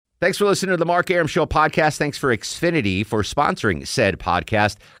Thanks for listening to the Mark Arum Show podcast. Thanks for Xfinity for sponsoring said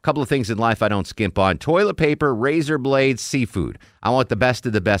podcast. A couple of things in life I don't skimp on. Toilet paper, razor blades, seafood. I want the best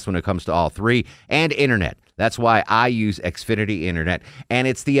of the best when it comes to all three. And internet. That's why I use Xfinity Internet. And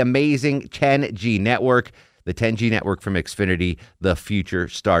it's the amazing 10G network. The 10G network from Xfinity. The future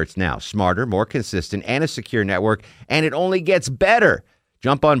starts now. Smarter, more consistent, and a secure network. And it only gets better.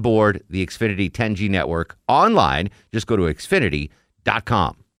 Jump on board the Xfinity 10G network online. Just go to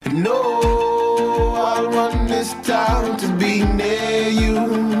Xfinity.com. No, I run this town to be near you.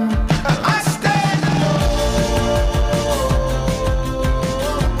 I stand alone.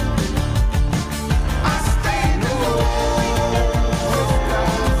 I stand alone.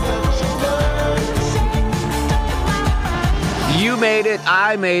 You made it.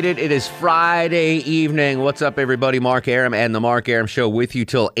 I made it. It is Friday evening. What's up, everybody? Mark Arum and the Mark Arum Show with you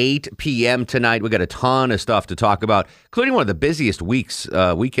till 8 p.m. tonight. We got a ton of stuff to talk about, including one of the busiest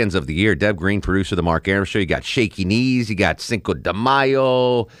weekends of the year. Deb Green, producer of the Mark Arum Show. You got Shaky Knees. You got Cinco de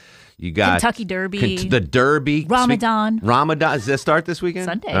Mayo. You got Kentucky Derby. The Derby. Ramadan. Ramadan. Does that start this weekend?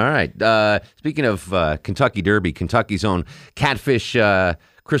 Sunday. All right. Speaking of Kentucky Derby, Kentucky's own Catfish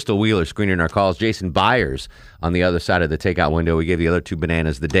Crystal Wheeler screening our calls. Jason Byers on the other side of the takeout window. We gave the other two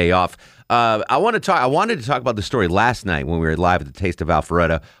bananas the day off. I wanted to talk about the story last night when we were live at the Taste of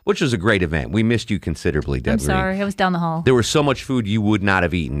Alpharetta, which was a great event. We missed you considerably, Deb. I'm sorry. I was down the hall. There was so much food you would not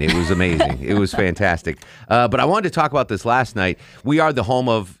have eaten. It was amazing. It was fantastic. But I wanted to talk about this last night. We are the home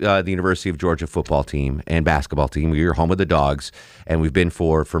of the University of Georgia football team and basketball team. We are home of the Dogs, and we've been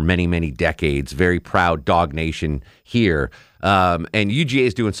for many, many decades. Very proud Dog Nation here. And UGA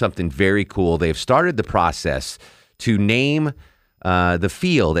is doing something very cool. They've started the process to name the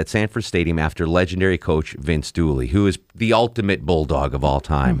field at Sanford Stadium after legendary coach Vince Dooley, who is the ultimate bulldog of all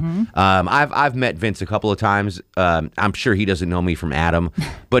time. I've met Vince a couple of times. I'm sure he doesn't know me from Adam,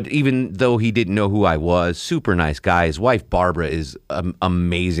 but even though he didn't know who I was, super nice guy. His wife Barbara is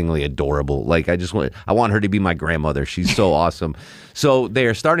amazingly adorable. Like I want her to be my grandmother. She's so awesome. So they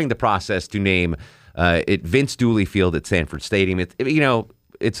are starting the process to name it Vince Dooley Field at Sanford Stadium.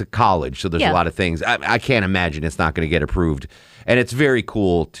 It's a college, so there's a lot of things. I can't imagine it's not going to get approved. And it's very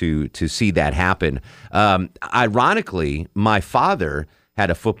cool to see that happen. Ironically, my father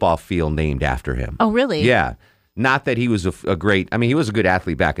had a football field named after him. Oh, really? Yeah. Not that he was a great, I mean, he was a good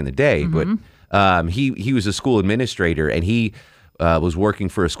athlete back in the day, but he was a school administrator, and he was working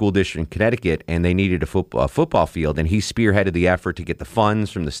for a school district in Connecticut, and they needed a football field, and he spearheaded the effort to get the funds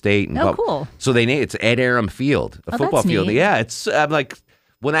from the state. And cool. So it's Ed Arum Field, a football field. Neat. Yeah, I'm like,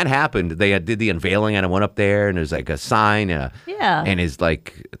 when that happened, they did the unveiling, and I went up there, and there's like a sign, and it's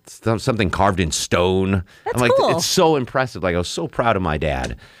like something carved in stone. That's I'm like, cool. It's so impressive. Like, I was so proud of my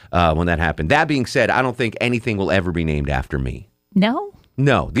dad when that happened. That being said, I don't think anything will ever be named after me. No?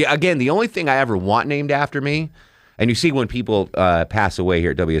 No. The only thing I ever want named after me, and you see when people pass away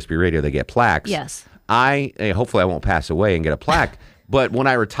here at WSB Radio, they get plaques. Yes. Hopefully I won't pass away and get a plaque, but when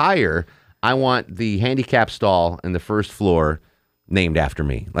I retire, I want the handicap stall in the first floor named after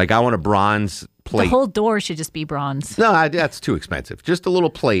me. Like, I want a bronze plate. The whole door should just be bronze. No, that's too expensive. Just a little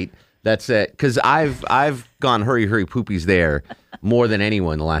plate. That's it. Because I've gone hurry poopies there more than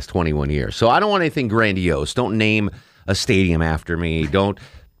anyone in the last 21 years. So I don't want anything grandiose. Don't name a stadium after me. Don't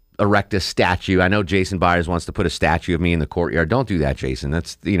erect a statue. I know Jason Byers wants to put a statue of me in the courtyard. Don't do that, Jason.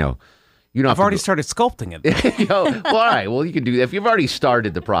 That's, you don't I've already started sculpting it. Well, all right. Well, you can do that. If you've already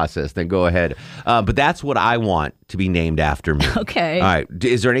started the process, then go ahead. But that's what I want to be named after me. Okay. All right.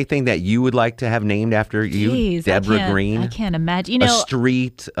 Is there anything that you would like to have named after you, Jeez, Deborah Green? I can't imagine. A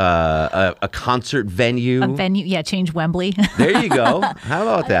street, a concert venue. A venue, change Wembley. There you go. How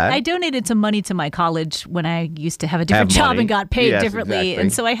about that? I donated some money to my college when I used to have a different job and got paid differently. Exactly.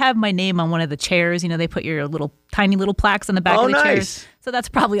 And so I have my name on one of the chairs. They put your tiny little plaques on the back of the chairs. So that's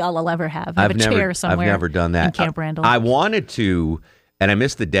probably all I'll ever have. I have a chair somewhere. I've never done that. In Camp Randall. I wanted to, and I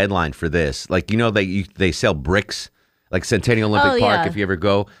missed the deadline for this. Like, they sell bricks, like Centennial Olympic Park, if you ever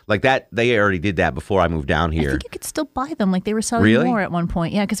go. Like that, they already did that before I moved down here. I think you could still buy them. Like, they were selling more at one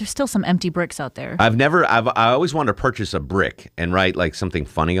point. Yeah, because there's still some empty bricks out there. I always wanted to purchase a brick and write like something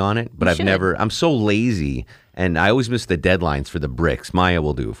funny on it, but I'm so lazy. And I always miss the deadlines for the bricks. Maya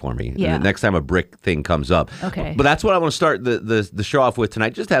will do it for me. Yeah. The next time a brick thing comes up. Okay. But that's what I want to start the show off with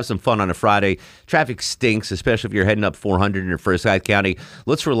tonight. Just to have some fun on a Friday. Traffic stinks, especially if you're heading up 400 in Forsyth County.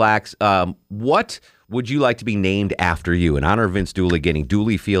 Let's relax. What would you like to be named after you? In honor of Vince Dooley getting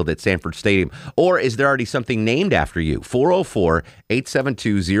Dooley Field at Sanford Stadium. Or is there already something named after you?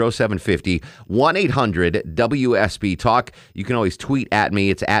 404-872-0750, 1-800-WSB-TALK. You can always tweet at me.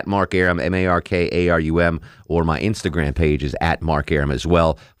 It's at Mark Arum, MarkArum, or my Instagram page is at Mark Arum as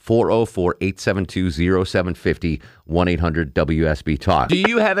well. 404-872-0750, 1-800-WSB-TALK. Do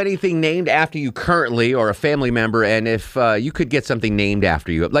you have anything named after you currently or a family member? And if you could get something named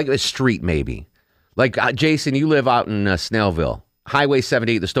after you, like a street maybe. Like, Jason, you live out in Snellville. Highway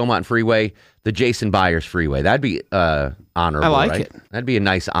 78, the Stone Mountain Freeway, the Jason Byers Freeway. That'd be honorable, I like right? it. That'd be a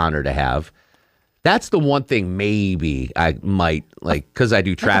nice honor to have. That's the one thing maybe I might, like, because I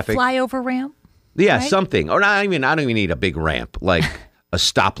do traffic. Like a flyover ramp? Yeah, right? Something. Or I don't even need a big ramp. Like a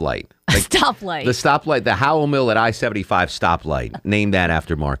stoplight. Like stoplight. The stoplight, the Howell Mill at I-75 stoplight. Name that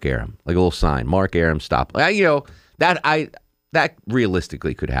after Mark Arum. Like a little sign. Mark Arum stoplight. That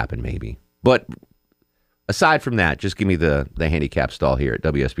realistically could happen maybe. But aside from that, just give me the handicap stall here at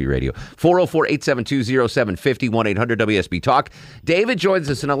WSB Radio. 404-872-0750, 1-800-WSB-TALK. David joins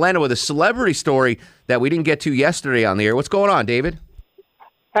us in Atlanta with a celebrity story that we didn't get to yesterday on the air. What's going on, David?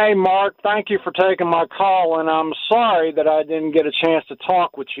 Hey, Mark, thank you for taking my call, and I'm sorry that I didn't get a chance to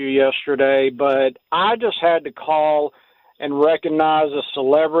talk with you yesterday, but I just had to call and recognize a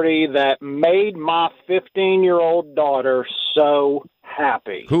celebrity that made my 15-year-old daughter so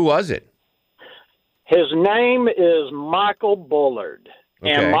happy. Who was it? His name is Michael Bullard,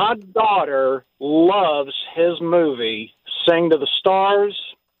 and my daughter loves his movie, Sing to the Stars.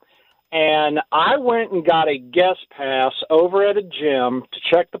 And I went and got a guest pass over at a gym to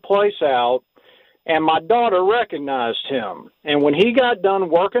check the place out, and my daughter recognized him. And when he got done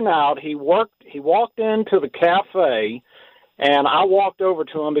working out, he walked into the cafe, and I walked over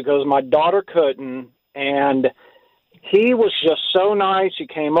to him because my daughter couldn't, and he was just so nice. He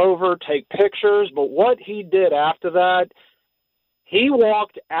came over, take pictures, but what he did after that, he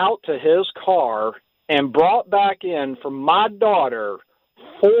walked out to his car and brought back in for my daughter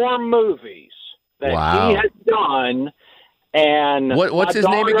 4 movies that he had done, and what's his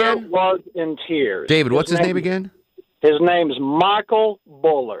name again? Was in tears. David, what's his name again? His name's Michael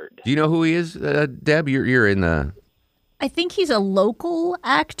Bullard. Do you know who he is, Deb? You're in the... I think he's a local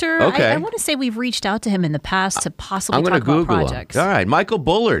actor. Okay. I want to say we've reached out to him in the past to possibly I'm talk about Google projects. Him. All right, Michael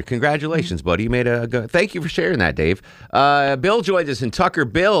Bullard. Congratulations, buddy. You made a good... Thank you for sharing that, Dave. Bill joins us in Tucker.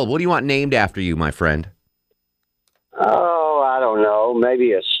 Bill, what do you want named after you, my friend? Oh, I don't know.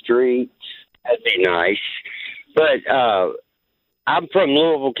 Maybe a street. That'd be nice. But I'm from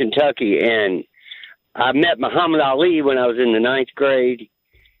Louisville, Kentucky, and I met Muhammad Ali when I was in the 9th grade.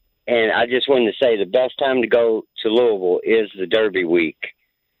 And I just wanted to say the best time to go to Louisville is the Derby week.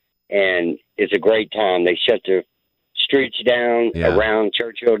 And it's a great time. They shut the streets down around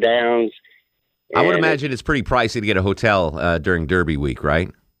Churchill Downs. I would imagine it's pretty pricey to get a hotel during Derby week, right?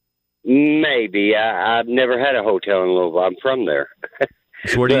 Maybe. I've never had a hotel in Louisville. I'm from there.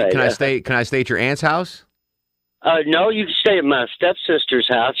 So where do you, can I stay at your aunt's house? No, you can stay at my stepsister's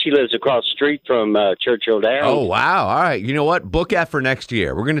house. She lives across the street from Churchill Downs. Oh, wow. All right. You know what? Book that for next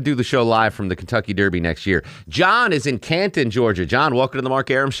year. We're going to do the show live from the Kentucky Derby next year. John is in Canton, Georgia. John, welcome to the Mark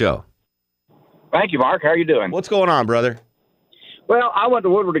Arum Show. Thank you, Mark. How are you doing? What's going on, brother? Well, I went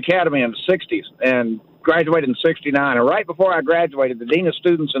to Woodward Academy in the 60s and graduated in 69. And right before I graduated, the dean of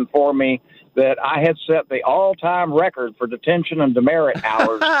students informed me that I had set the all-time record for detention and demerit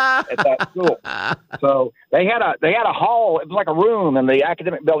hours at that school. So they had a hall. It was like a room in the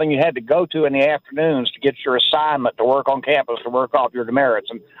academic building you had to go to in the afternoons to get your assignment to work on campus to work off your demerits.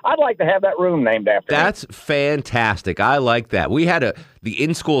 And I'd like to have that room named after me. That's fantastic. I like that. We had the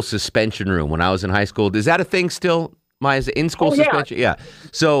in-school suspension room when I was in high school. Is that a thing still? My in-school suspension? Yeah.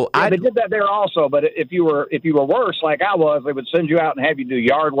 So they did that there also, but if you were worse like I was, they would send you out and have you do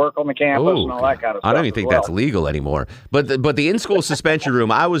yard work on the campus and all that kind of stuff. I don't even think that's legal anymore. But the in-school suspension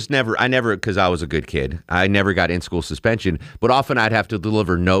room, I never, because I was a good kid, I never got in-school suspension, but often I'd have to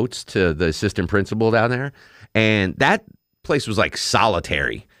deliver notes to the assistant principal down there, and that place was like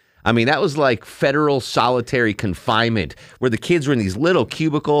solitary. I mean, that was like federal solitary confinement where the kids were in these little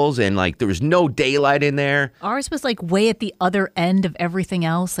cubicles and like there was no daylight in there. Ours was like way at the other end of everything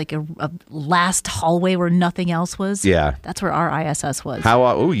else, like a last hallway where nothing else was. Yeah. That's where our ISS was.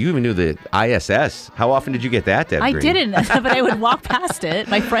 You even knew the ISS. How often did you get that, Deb I Green? didn't, but I would walk past it.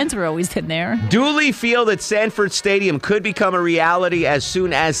 My friends were always in there. Dooley Field at Sanford Stadium could become a reality as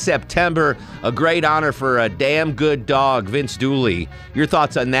soon as September. A great honor for a damn good dog, Vince Dooley. Your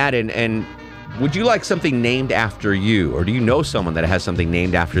thoughts on that? And would you like something named after you, or do you know someone that has something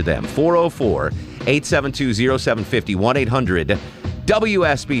named after them? 404-872-0750,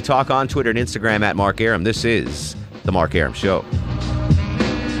 WSB Talk on Twitter and Instagram at Mark Arum. This is The Mark Arum Show.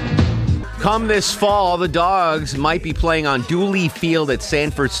 Come this fall, the Dogs might be playing on Dooley Field at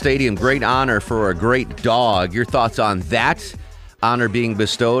Sanford Stadium. Great honor for a great dog. Your thoughts on that honor being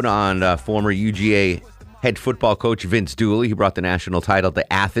bestowed on former UGA head football coach Vince Dooley, who brought the national title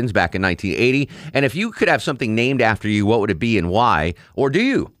to Athens back in 1980. And if you could have something named after you, what would it be and why? Or do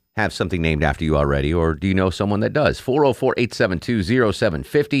you have something named after you already? Or do you know someone that does?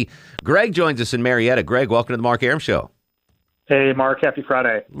 404-872-0750. Greg joins us in Marietta. Greg, welcome to the Mark Arum Show. Hey, Mark. Happy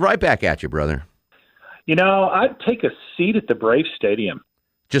Friday. Right back at you, brother. You know, I'd take a seat at the Braves Stadium.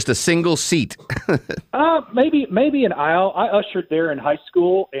 Just a single seat. Maybe an aisle. I ushered there in high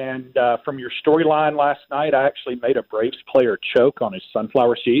school, and from your storyline last night, I actually made a Braves player choke on his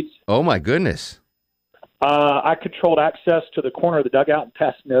sunflower seeds. Oh, my goodness. I controlled access to the corner of the dugout and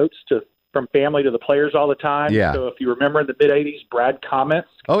passed notes from family to the players all the time. Yeah. So if you remember in the mid-'80s, Brad Comets.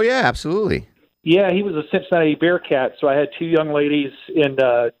 Oh, yeah, absolutely. Yeah, he was a Cincinnati Bearcat, so I had two young ladies in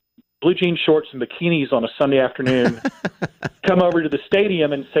blue jean shorts and bikinis on a Sunday afternoon come over to the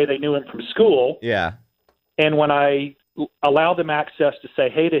stadium and say they knew him from school. Yeah. And when I allowed them access to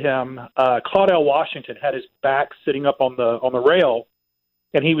say hey to him, Claudell Washington had his back sitting up on the rail,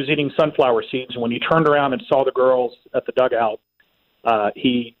 and he was eating sunflower seeds. And when he turned around and saw the girls at the dugout,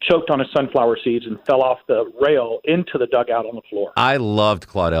 he choked on his sunflower seeds and fell off the rail into the dugout on the floor. I loved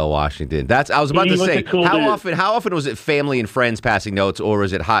Claudell Washington. I was about to say, cool how dude. often was it family and friends passing notes, or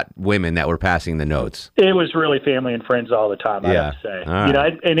was it hot women that were passing the notes? It was really family and friends all the time, I have to say. All right. You know,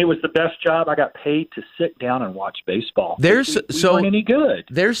 and it was the best job. I got paid to sit down and watch baseball. We So weren't any good.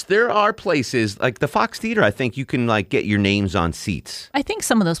 There are places like the Fox Theater. I think you can get your names on seats. I think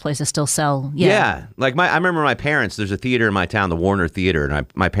some of those places still sell. Yeah. Like I remember my parents. There's a theater in my town, the Warner Theater, and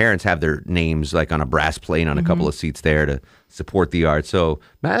my parents have their names on a brass plate on a couple of seats there to support the art. So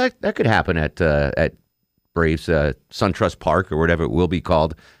that could happen at Braves SunTrust Park or whatever it will be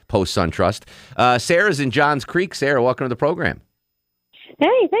called post SunTrust. Sarah's in Johns Creek. Sarah, welcome to the program.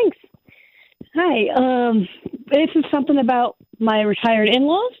 Hey, thanks. Hi. This is something about my retired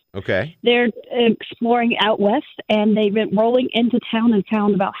in-laws. Okay. They're exploring out west, and they've been rolling into town and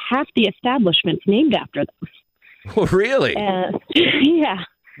found about half the establishments named after them. Oh, really? Yeah.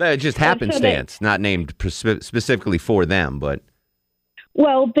 That just happenstance, not named specifically for them, but.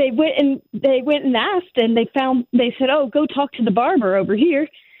 Well, they went and asked, and they said, "Oh, go talk to the barber over here.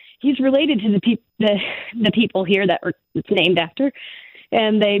 He's related to the people here that it's named after."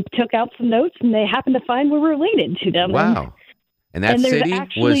 And they took out some notes, and they happened to find we're related to them. Wow. And that city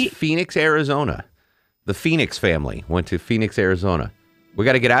was Phoenix, Arizona. The Phoenix family went to Phoenix, Arizona. We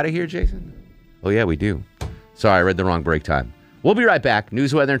got to get out of here, Jason? Oh, yeah, we do. Sorry, I read the wrong break time. We'll be right back.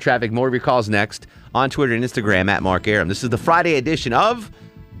 News, weather, and traffic. More of your calls next on Twitter and Instagram at Mark Arum. This is the Friday edition of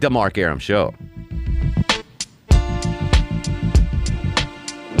The Mark Arum Show.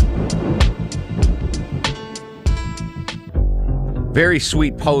 Very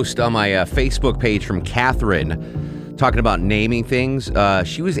sweet post on my Facebook page from Catherine talking about naming things.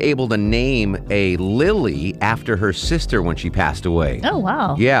 She was able to name a lily after her sister when she passed away. Oh,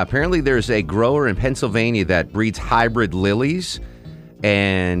 wow. Yeah, apparently there's a grower in Pennsylvania that breeds hybrid lilies,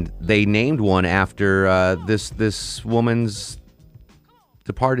 and they named one after this woman's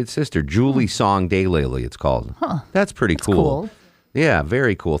departed sister, Julie Song Daylily, it's called. Huh. That's pretty cool. Yeah,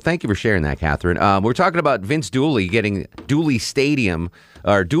 very cool. Thank you for sharing that, Catherine. We're talking about Vince Dooley getting Dooley Stadium,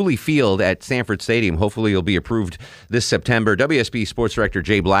 or Dooley Field at Sanford Stadium. Hopefully it'll be approved this September. WSB Sports Director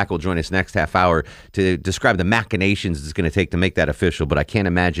Jay Black will join us next half hour to describe the machinations it's going to take to make that official, but I can't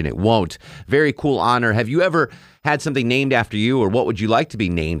imagine it won't. Very cool honor. Have you ever had something named after you, or what would you like to be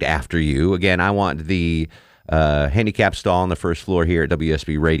named after you? Again, I want the handicap stall on the first floor here at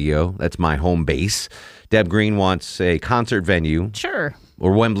WSB Radio. That's my home base. Deb Green wants a concert venue. Sure.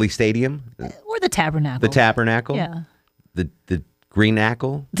 Or Wembley Stadium. Or the Tabernacle. The Tabernacle? Yeah. The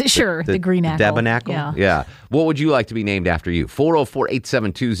Greenacle? Sure, the Greenacle. The Debenacle? Yeah. What would you like to be named after you?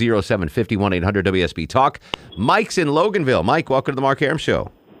 404-872-0750, 1-800-WSB Talk. Mike's in Loganville. Mike, welcome to the Mark Arum Show.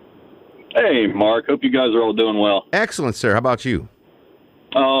 Hey, Mark. Hope you guys are all doing well. Excellent, sir. How about you?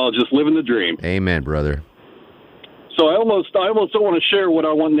 Oh, just living the dream. Amen, brother. So I almost don't want to share what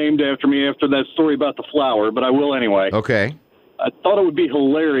I want named after me after that story about the flower, but I will anyway. Okay. I thought it would be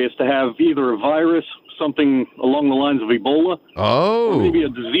hilarious to have either a virus, something along the lines of Ebola, or maybe a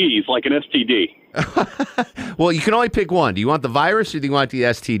disease like an STD. Well, you can only pick one. Do you want the virus or do you want the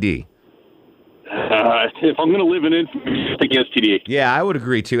STD? If I'm going to live in infamy, I think STD. Yeah, I would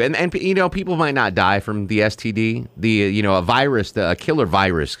agree too. And you know, people might not die from the STD. A virus, a killer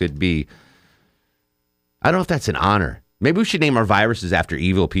virus could be. I don't know if that's an honor. Maybe we should name our viruses after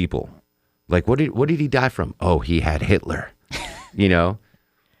evil people. Like, what did he die from? Oh, he had Hitler. You know?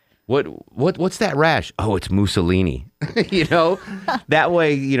 What's that rash? Oh, it's Mussolini. You know? That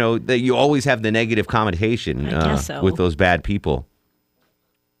way, you know, that you always have the negative connotation with those bad people.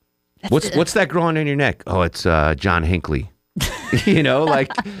 What's that growing in your neck? Oh, it's John Hinckley. You know,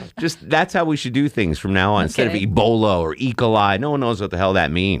 like, just that's how we should do things from now on. Instead of Ebola or E. coli, no one knows what the hell that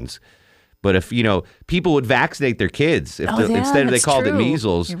means. But if, you know, people would vaccinate their kids instead of they called it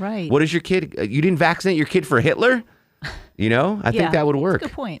measles. You're right. What is your kid? You didn't vaccinate your kid for Hitler? You know, I think that would work.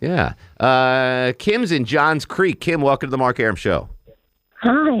 That's a good point. Yeah. Kim's in Johns Creek. Kim, welcome to the Mark Arum Show.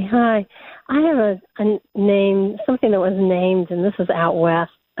 Hi. I have a name, something that was named, and this is out west,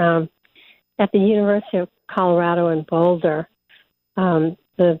 at the University of Colorado in Boulder. I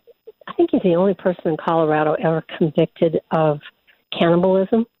think he's the only person in Colorado ever convicted of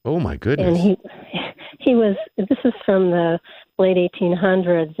cannibalism. Oh my goodness! And he was. This is from the late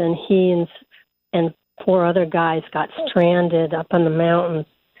 1800s, and he and 4 other guys got stranded up on the mountains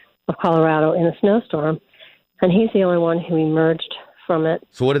of Colorado in a snowstorm, and he's the only one who emerged from it.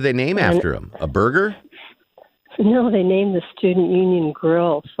 So what did they name after him? A burger? No, they named the Student Union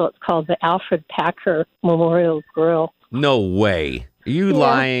Grill, so it's called the Alfred Packer Memorial Grill. No way. Are you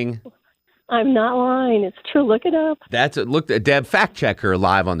lying? I'm not lying. It's true. Look it up. Look, Deb, fact check her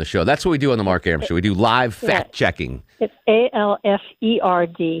live on the show. That's what we do on the Mark Arum Show. We do live fact checking. It's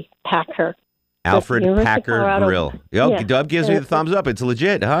ALFERD Packer. Alfred Packer Grill. Deb gives me the thumbs up. It's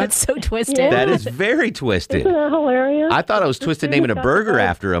legit, huh? It's so twisted. Yeah. That is very twisted. Isn't that hilarious? I thought I was twisted naming a burger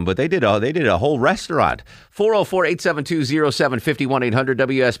after him, but they did a whole restaurant. 404-872-0750,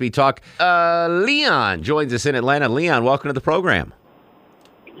 1-800-WSB Talk. Leon joins us in Atlanta. Leon, welcome to the program.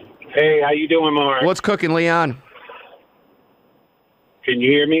 Hey, how you doing, Mark? What's cooking, Leon? Can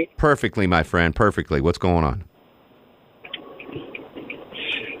you hear me? Perfectly, my friend. Perfectly. What's going on?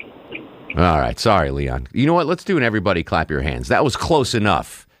 All right. Sorry, Leon. You know what? Let's do an everybody clap your hands. That was close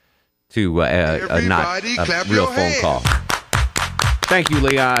enough to not a real phone call. Thank you,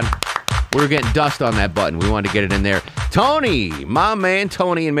 Leon. We were getting dust on that button. We wanted to get it in there. Tony, my man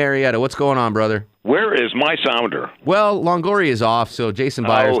Tony in Marietta. What's going on, brother? Where is my sounder? Well, Longoria is off, so Jason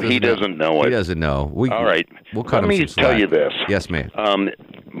Byers doesn't know it. He doesn't know. All right. We'll cut Let him me some tell slack. you this. Yes, ma'am.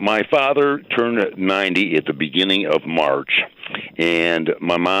 My father turned 90 at the beginning of March, and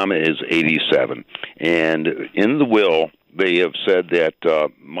my mom is 87. And in the will, they have said that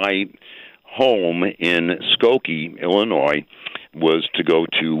my home in Skokie, Illinois, was to go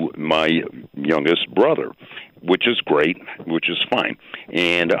to my youngest brother, which is great, which is fine.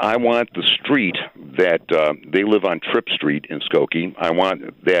 And I want the street that they live on, Tripp Street in Skokie. I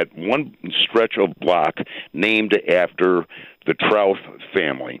want that one stretch of block named after the Trouth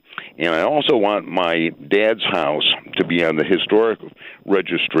family. And I also want my dad's house to be on the historic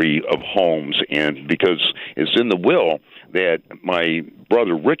registry of homes, and because it's in the will that my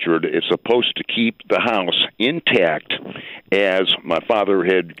brother Richard is supposed to keep the house intact as my father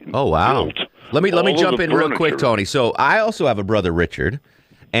had built. Let me jump in real quick, Tony. So I also have a brother, Richard,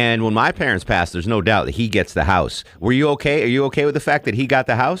 and when my parents passed, there's no doubt that he gets the house. Were you okay? Are you okay with the fact that he got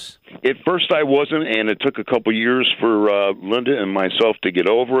the house? At first I wasn't, and it took a couple years for Linda and myself to get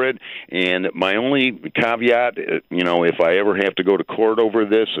over it. And my only caveat, if I ever have to go to court over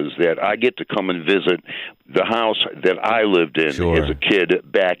this, is that I get to come and visit the house that I lived in as a kid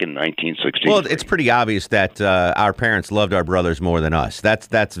back in 1963. Well, it's pretty obvious that our parents loved our brothers more than us.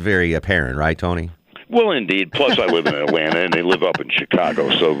 That's very apparent, right, Tony? Well, indeed. Plus, I live in Atlanta, and they live up in Chicago,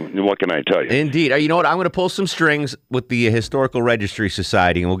 so what can I tell you? Indeed. You know what? I'm going to pull some strings with the Historical Registry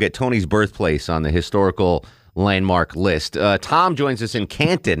Society, and we'll get Tony's birthplace on the historical landmark list. Tom joins us in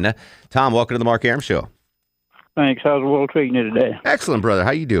Canton. Tom, welcome to the Mark Arum Show. Thanks. How's the world treating you today? Excellent, brother.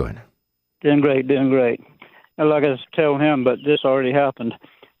 How you doing? Doing great. And like I was telling him, but this already happened.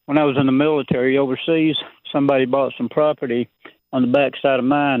 When I was in the military overseas, somebody bought some property on the backside of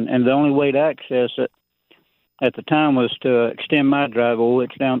mine, and the only way to access it at the time was to extend my driveway,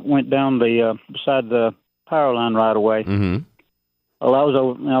 which went down the beside the power line right away. Mm-hmm. Well, I was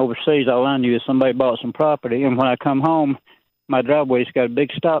overseas. All I knew is somebody bought some property, and when I come home, my driveway's got a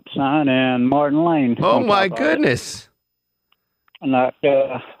big stop sign and Martin Lane. Oh, my goodness. And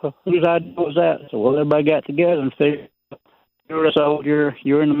whose idea was that? So, well, everybody got together and figured, you're a soldier,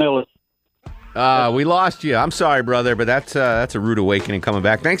 you're in the military. We lost you. I'm sorry, brother, but that's a rude awakening coming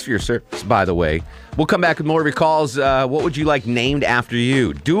back. Thanks for your service, by the way. We'll come back with more of your calls. What would you like named after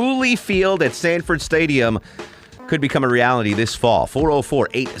you? Dooley Field at Sanford Stadium could become a reality this fall.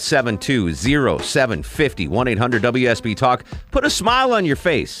 404-872-0750, 1-800-WSB Talk. Put a smile on your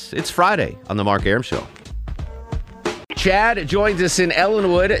face. It's Friday on The Mark Arum Show. Chad joins us in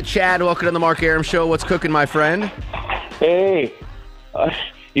Ellenwood. Chad, welcome to the Mark Arum Show. What's cooking, my friend? Hey,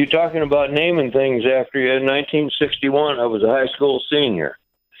 you talking about naming things after you. In 1961, I was a high school senior.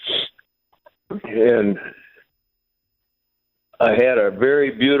 And I had a very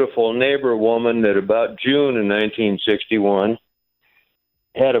beautiful neighbor woman that about June in 1961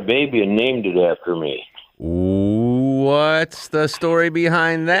 had a baby and named it after me. What's the story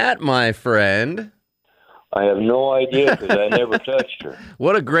behind that, my friend? I have no idea because I never touched her.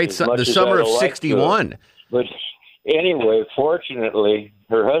 What a great the summer of 61. But anyway, fortunately,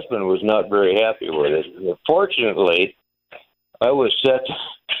 her husband was not very happy with it. Fortunately, I was set to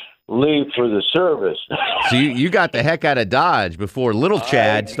leave for the service. So you got the heck out of Dodge before little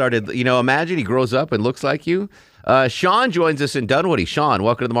Chad started, imagine he grows up and looks like you. Sean joins us in Dunwoody. Sean,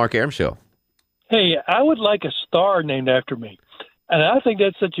 welcome to the Mark Arum Show. Hey, I would like a star named after me. And I think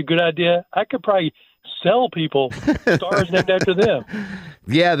that's such a good idea. I could probably sell people stars named after them.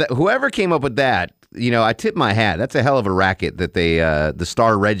 Yeah, whoever came up with that, I tip my hat. That's a hell of a racket that they, the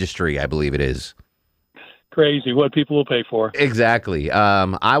Star Registry, I believe it is. Crazy what people will pay for. Exactly.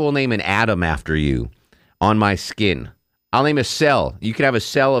 I will name an atom after you on my skin. I'll name a cell. You can have a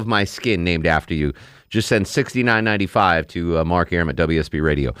cell of my skin named after you. Just send $69.95 to Mark Arum at WSB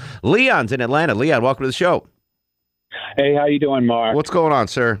Radio. Leon's in Atlanta. Leon, welcome to the show. Hey, how you doing, Mark? What's going on,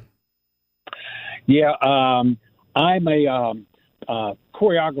 sir? Yeah, I'm a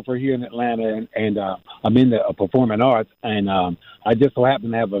choreographer here in Atlanta, and I'm in the performing arts, and I just so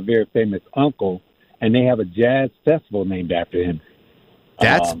happen to have a very famous uncle, and they have a jazz festival named after him.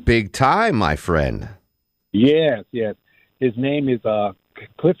 That's big time, my friend. Yes. His name is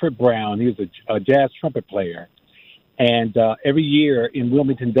Clifford Brown. He was a jazz trumpet player. And every year in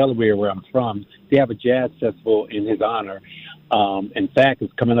Wilmington, Delaware, where I'm from, they have a jazz festival in his honor. In fact,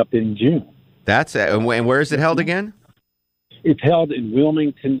 it's coming up in June. That's it. And where is it held again? It's held in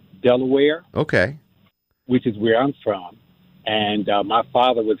Wilmington, Delaware. Okay. Which is where I'm from. And my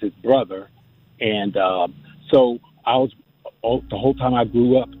father was his brother. And so I was, the whole time I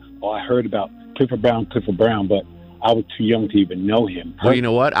grew up, I heard about Clifford Brown, but I was too young to even know him. Well, you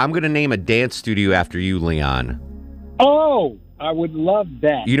know what? I'm going to name a dance studio after you, Leon. Oh, I would love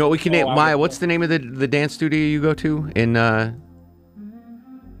that. You know what we can name? Maya, what's the name of the dance studio you go to in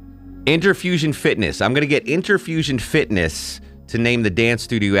Interfusion Fitness? I'm going to get Interfusion Fitness to name the dance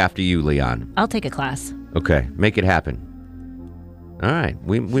studio after you, Leon. I'll take a class. Okay, make it happen. All right,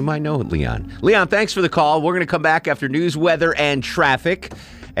 we might know Leon. Leon, thanks for the call. We're going to come back after news, weather, and traffic.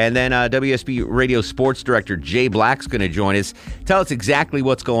 And then WSB Radio Sports Director Jay Black's going to join us. Tell us exactly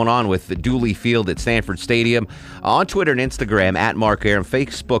what's going on with the Dooley Field at Sanford Stadium. On Twitter and Instagram, at Mark Arum.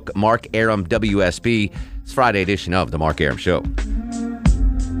 Facebook, Mark Arum WSB. It's Friday edition of The Mark Arum Show.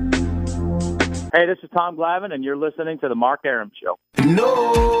 Hey, this is Tom Glavine, and you're listening to The Mark Arum Show.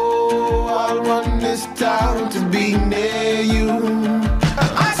 No, I'll run this town to be near you.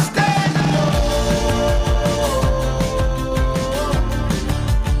 I stand alone.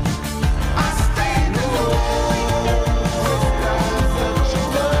 I stand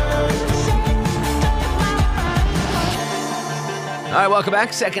All right, welcome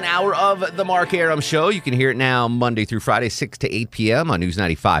back. Second hour of The Mark Arum Show. You can hear it now Monday through Friday, 6 to 8 p.m. on News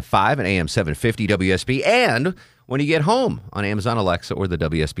 95.5 and AM 750 WSB. And when you get home on Amazon Alexa or the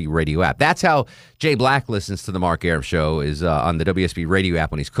WSB Radio app. That's how Jay Black listens to The Mark Arum Show, is on the WSB Radio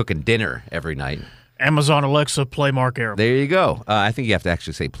app when he's cooking dinner every night. Amazon Alexa, play Mark Arum. There you go. I think you have to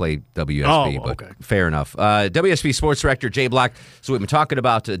actually say play WSB, but okay. Fair enough. WSB Sports Director Jay Black. So we've been talking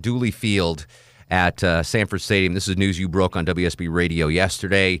about Dooley Field at Sanford Stadium. This is news you broke on WSB Radio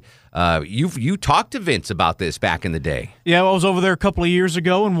yesterday. You talked to Vince about this back in the day. Yeah, I was over there a couple of years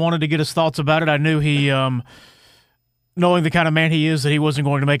ago and wanted to get his thoughts about it. I knew he, knowing the kind of man he is, that he wasn't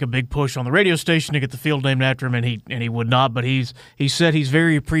going to make a big push on the radio station to get the field named after him, and he would not. But he said he's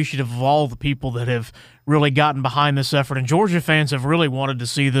very appreciative of all the people that have really gotten behind this effort. And Georgia fans have really wanted to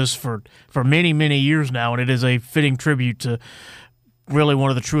see this for many, many years now, and it is a fitting tribute to really one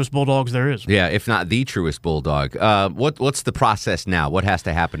of the truest Bulldogs there is. Yeah, if not the truest Bulldog. What's the process now? What has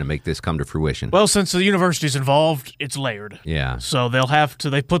to happen to make this come to fruition? Well, since the university's involved, it's layered. Yeah. So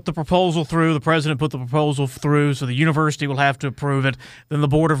they put the proposal through, the president put the proposal through, so the university will have to approve it, then the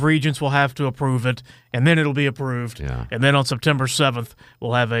Board of Regents will have to approve it, and then it'll be approved. Yeah. And then on September 7th,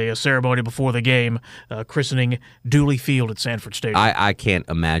 we'll have a ceremony before the game, christening Dooley Field at Sanford Stadium. I can't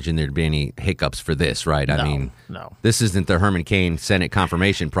imagine there'd be any hiccups for this, right? I mean, this isn't the Herman Cain Senate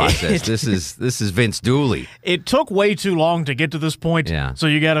confirmation process. This is Vince Dooley. It took way too long to get to this point, yeah. So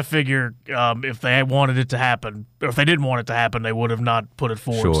you got to figure if they wanted it to happen, or if they didn't want it to happen, they would have not put it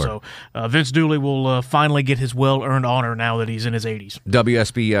forward. Sure. So Vince Dooley will finally get his well-earned honor now that he's in his 80s.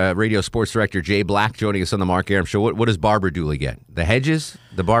 WSB radio sports director Jay Black joining us on the Mark Arum Show. What does Barbara Dooley get? The hedges?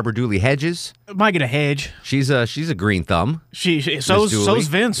 The Barbara Dooley hedges? Might get a hedge. She's a green thumb. So's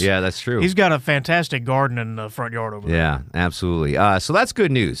Vince. Yeah, that's true. He's got a fantastic garden in the front yard over there. Yeah, absolutely. So that's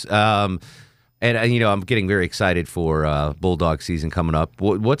good news. And I'm getting very excited for Bulldog season coming up.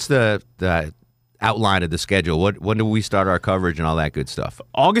 What's the outline of the schedule? When do we start our coverage and all that good stuff?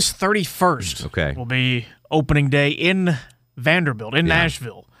 August 31st. Okay. Will be opening day in Vanderbilt, in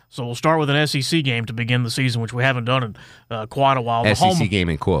Nashville. So we'll start with an SEC game to begin the season, which we haven't done in quite a while. SEC game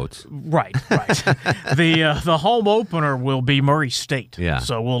in quotes. Right. The home opener will be Murray State. Yeah.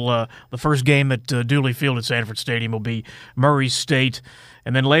 So we'll the first game at Dooley Field at Sanford Stadium will be Murray State,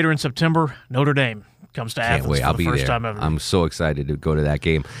 and then later in September, Notre Dame comes to Athens for the first time ever. I'm so excited to go to that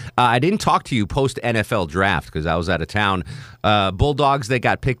game. I didn't talk to you post NFL draft because I was out of town. Bulldogs that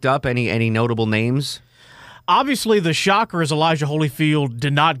got picked up. Any notable names? Obviously, the shocker is Elijah Holyfield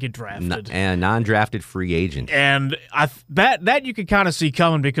did not get drafted. And non-drafted free agent. And that you could kind of see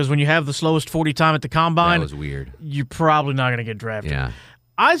coming because when you have the slowest 40 time at the Combine, that was weird. You're probably not going to get drafted. Yeah.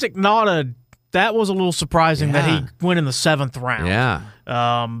 Isaac Nauta, that was a little surprising that he went in the 7th round. Yeah.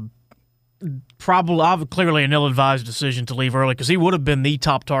 Probably clearly an ill-advised decision to leave early because he would have been the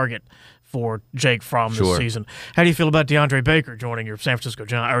top target for Jake Fromm this season. How do you feel about DeAndre Baker joining your San Francisco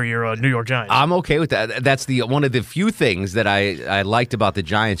Giants or your New York Giants? I'm okay with that. That's one of the few things that I liked about the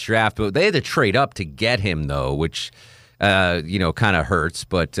Giants draft. But they had to trade up to get him, though, which kind of hurts.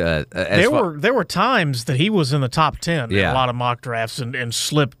 But there were times that he was in the top 10 in a lot of mock drafts and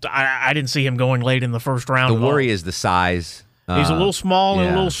slipped. I didn't see him going late in the first round. The worry is the size. He's a little small and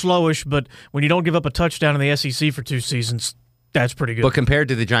a little slowish, but when you don't give up a touchdown in the SEC for 2 seasons, that's pretty good. But compared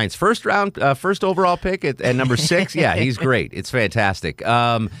to the Giants' first overall pick at number 6, yeah, he's great. It's fantastic.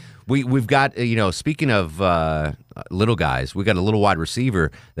 We've got, speaking of little guys, we got a little wide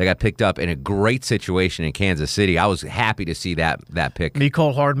receiver that got picked up in a great situation in Kansas City. I was happy to see that pick.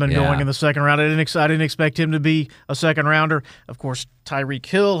 Mecole Hardman going in the 2nd round. I didn't expect him to be a 2nd rounder. Of course, Tyreek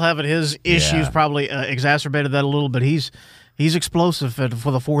Hill having his issues probably exacerbated that a little, but he's explosive for the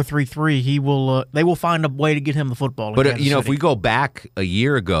 4.33. They will find a way to get him the football. But if we go back a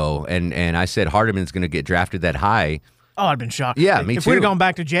year ago and I said Hardman's going to get drafted that high. Oh, I'd been shocked. Yeah, me too. If we'd have gone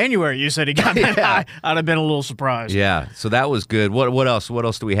back to January, you said he got that high, I'd have been a little surprised. Yeah, so that was good. What else? What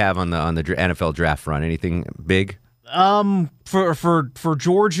else do we have on the NFL draft front? Anything big? For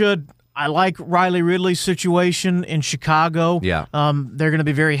Georgia, I like Riley Ridley's situation in Chicago. Yeah. They're going to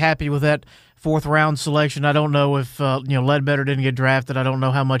be very happy with that 4th round selection. I don't know if Ledbetter didn't get drafted. I don't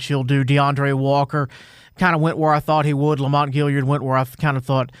know how much he'll do. DeAndre Walker kind of went where I thought he would. Lamont Gilliard went where I kind of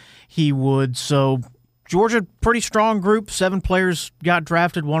thought he would. So Georgia, pretty strong group. 7 players got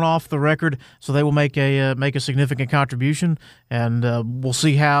drafted, 1 off the record, so they will make a significant contribution. And we'll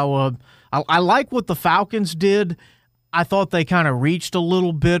see how. I like what the Falcons did. I thought they kind of reached a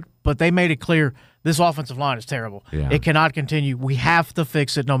little bit, but they made it clear this offensive line is terrible. Yeah. It cannot continue. We have to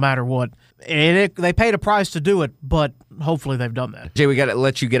fix it no matter what. And they paid a price to do it, but hopefully they've done that. Jay, we got to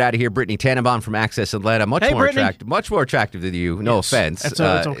let you get out of here. Brittany Tannenbaum from Access Atlanta, much more attractive than you. No offense. It's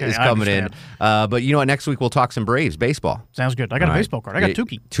okay. Is coming in. But you know what? Next week we'll talk some Braves baseball. Sounds good. I got a baseball card. I got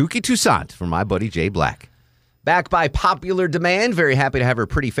Tukey. Tukey Toussaint from my buddy Jay Black. Back by popular demand. Very happy to have her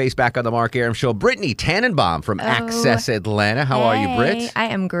pretty face back on the Mark Arum Show. Brittany Tannenbaum from Access Atlanta. How are you, Britt? I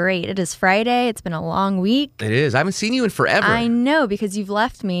am great. It is Friday. It's been a long week. It is. I haven't seen you in forever. I know, because you've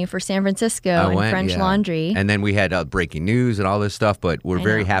left me for San Francisco and French Laundry. And then we had breaking news and all this stuff, but we're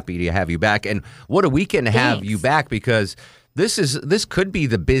very happy to have you back. And what a weekend to have you back, because this could be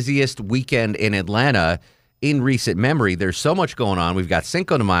the busiest weekend in Atlanta in recent memory. There's so much going on. We've got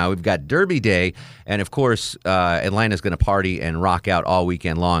Cinco de Mayo, we've got Derby Day, and of course, Atlanta's going to party and rock out all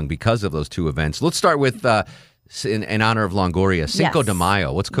weekend long because of those 2 events. Let's start with, in honor of Longoria, Cinco de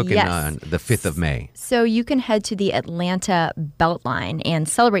Mayo. What's cooking on the 5th of May? So you can head to the Atlanta Beltline and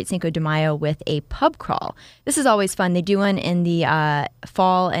celebrate Cinco de Mayo with a pub crawl. This is always fun. They do one in the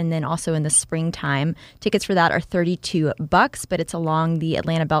fall and then also in the springtime. Tickets for that are $32, but it's along the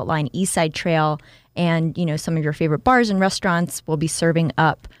Atlanta Beltline East Side Trail. And, some of your favorite bars and restaurants will be serving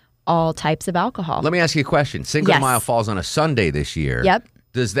up all types of alcohol. Let me ask you a question. Cinco de Mayo falls on a Sunday this year. Yep.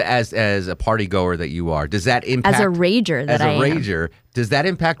 Does as a party goer that you are, does that impact as a rager that I am? Does that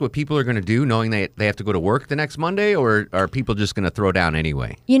impact what people are going to do, knowing they have to go to work the next Monday, or are people just going to throw down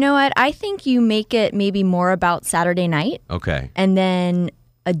anyway? You know what? I think you make it maybe more about Saturday night. Okay. And then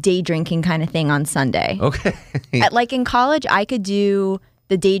a day drinking kind of thing on Sunday. Okay. Like in college, I could do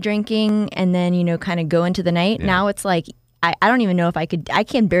the day drinking and then, kind of go into the night. Yeah. Now it's like, I don't even know if I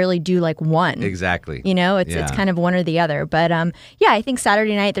can barely do like one. Exactly. It's kind of one or the other. But I think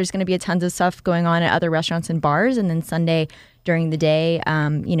Saturday night there's going to be a tons of stuff going on at other restaurants and bars. And then Sunday during the day,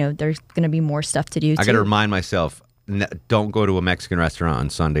 there's going to be more stuff to do. I got to remind myself, don't go to a Mexican restaurant on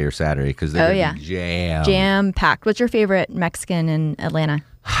Sunday or Saturday because they're going to be jam-packed. What's your favorite Mexican in Atlanta?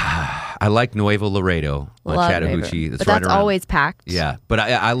 I like Nuevo Laredo on Chattahoochee. But that's always packed. Yeah, but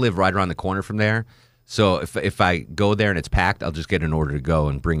I live right around the corner from there. So if I go there and it's packed, I'll just get an order to go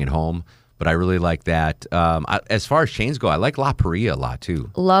and bring it home. But I really like that. As far as chains go, I like La Paria a lot too.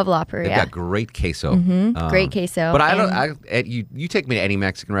 Love La Paria. They've got great queso. Mm-hmm. Great queso. But you take me to any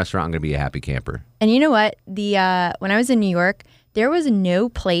Mexican restaurant, I'm going to be a happy camper. And you know what? When I was in New York, there was no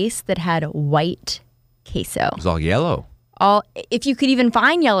place that had white queso. It was all yellow. If you could even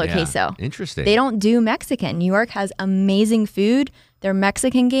find yellow queso. Interesting. They don't do Mexican. New York has amazing food. Their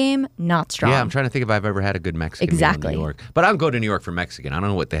Mexican game, not strong. Yeah, I'm trying to think if I've ever had a good Mexican meal in New York. But I'll go to New York for Mexican. I don't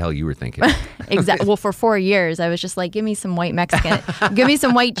know what the hell you were thinking. Exactly. Well, for 4 years, I was just like, give me some white Mexican. Give me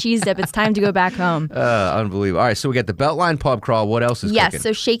some white cheese dip. It's time to go back home. Unbelievable. All right, so we got the Beltline Pub Crawl. What else is cooking? Yes,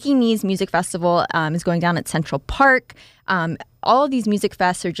 so Shaky Knees Music Festival is going down at Central Park. All of these music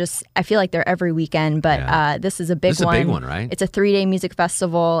fests are just, I feel like they're every weekend, but this is a big one. This is a big one, right? It's a 3-day music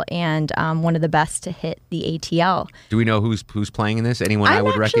festival and one of the best to hit the ATL. Do we know who's playing in this? Anyone I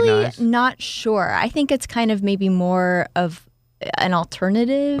would recognize? I'm not sure. I think it's kind of maybe more of an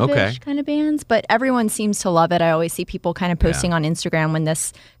alternative-ish kind of bands, but everyone seems to love it. I always see people kind of posting on Instagram when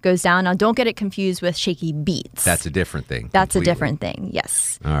this goes down. Now, don't get it confused with Shaky Beats. That's a different thing. That's a different thing,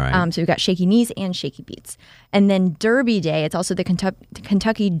 yes. All right. So we've got Shaky Knees and Shaky Beats. And then Derby Day, it's also the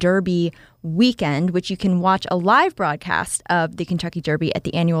Kentucky Derby weekend, which you can watch a live broadcast of the Kentucky Derby at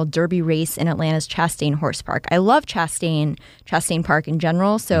the annual Derby race in Atlanta's Chastain Horse Park. I love Chastain Park in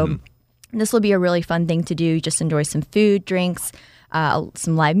general, so this will be a really fun thing to do. Just enjoy some food, drinks,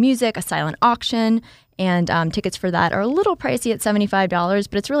 some live music, a silent auction, and tickets for that are a little pricey at $75,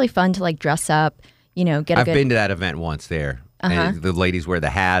 but it's really fun to like dress up, get I've been to that event once there. And the ladies wear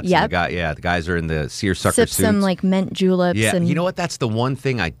the hats. Yep. And the guys are in the seersucker suits. Some like mint juleps. Yeah, and you know what? That's the one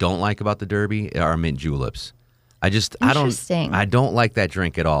thing I don't like about the Derby are mint juleps. I don't like that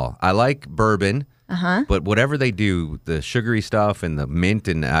drink at all. I like bourbon. But whatever they do, the sugary stuff and the mint,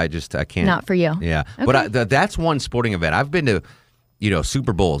 and I can't. Not for you. Yeah. Okay. But that's one sporting event. I've been to,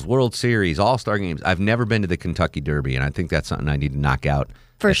 Super Bowls, World Series, All-Star games. I've never been to the Kentucky Derby, and I think that's something I need to knock out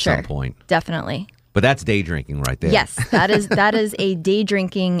at some point. Definitely. But that's day drinking right there. Yes, that is a day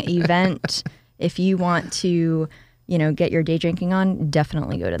drinking event. If you want to, get your day drinking on,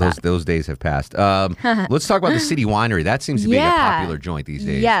 definitely go to that. Those days have passed. Let's talk about the City Winery. That seems to be a popular joint these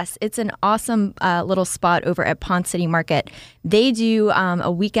days. Yes, it's an awesome little spot over at Ponce City Market. They do a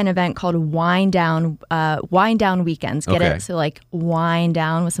weekend event called Wine Down Weekends. Get it? So like wine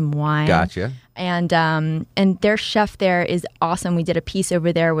down with some wine. Gotcha. And their chef there is awesome. We did a piece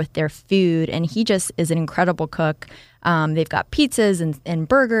over there with their food, and he just is an incredible cook. They've got pizzas and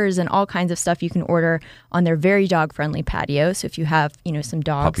burgers and all kinds of stuff you can order on their very dog-friendly patio. So if you have, some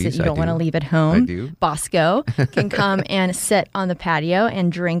dogs Puppies, that you don't want to leave at home, Bosco can come and sit on the patio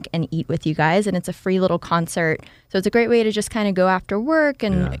and drink and eat with you guys. And it's a free little concert. So it's a great way to just kind of go after work.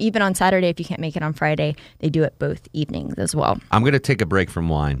 And even on Saturday, if you can't make it on Friday, they do it both evenings as well. I'm going to take a break from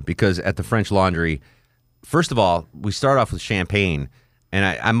wine because at the French Laundry, first of all, we start off with champagne. And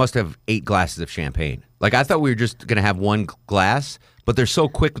I must have 8 glasses of champagne. Like, I thought we were just going to have one glass, but they're so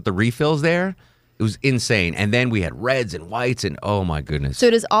quick with the refills there. It was insane. And then we had reds and whites, and oh, my goodness. So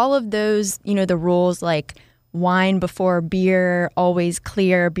does all of those, the rules like wine before beer, always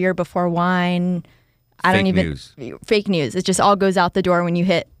clear, beer before wine? Fake news. Fake news. It just all goes out the door when you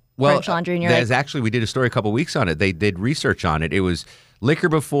hit French Laundry. And you're actually, we did a story a couple weeks on it. They did research on it. It was liquor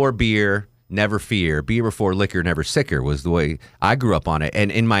before beer, never fear. Beer before liquor, never sicker was the way I grew up on it.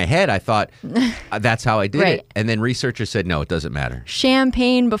 And in my head, I thought that's how I did it. And then researchers said, no, it doesn't matter.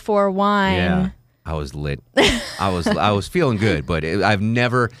 Champagne before wine. Yeah. I was lit. I was feeling good, but I've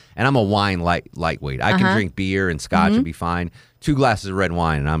never, and I'm a wine lightweight. I can drink beer and scotch and be fine. 2 glasses of red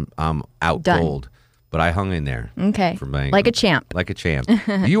wine and I'm out cold. but I hung in there. Okay. Like a champ. Like a champ.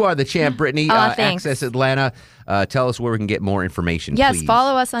 You are the champ, Brittany. Thanks. Access Atlanta. Tell us where we can get more information, Yes, please.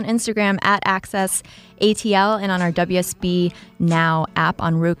 follow us on Instagram at AccessATL and on our WSB Now app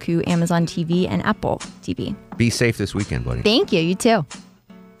on Roku, Amazon TV, and Apple TV. Be safe this weekend, buddy. Thank you. You too.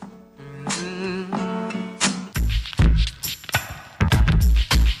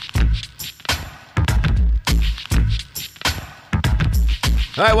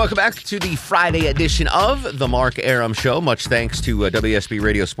 All right, welcome back to the Friday edition of the Mark Arum Show. Much thanks to WSB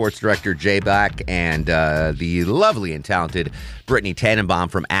Radio Sports Director Jay Black and the lovely and talented Brittany Tannenbaum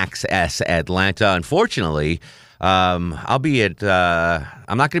from Access Atlanta. Unfortunately, I'll be at.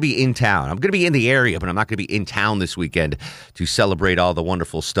 I'm not going to be in town. I'm going to be in the area, but I'm not going to be in town this weekend to celebrate all the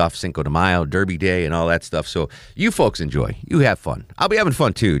wonderful stuff, Cinco de Mayo, Derby Day, and all that stuff. So you folks enjoy. You have fun. I'll be having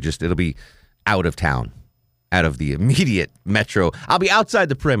fun too. Just it'll be out of town. Out of the immediate metro. I'll be outside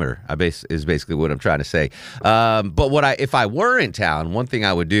the perimeter, is basically what I'm trying to say. But if I were in town, one thing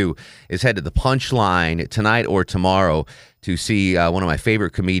I would do is head to the Punchline tonight or tomorrow to see one of my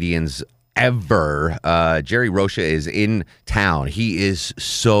favorite comedians ever. Jerry Rocha is in town. He is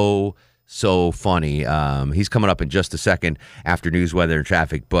so funny. He's coming up in just a second after news, weather, and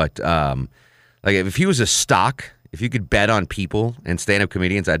traffic. But like if he was a stock, if you could bet on people and stand-up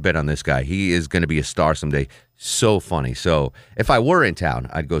comedians, I'd bet on this guy. He is going to be a star someday. So funny. So if I were in town,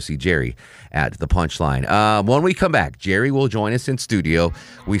 I'd go see Jerry at the Punchline. When we come back, Jerry will join us in studio.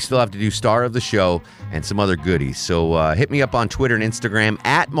 We still have to do Star of the Show and some other goodies. So hit me up on Twitter and Instagram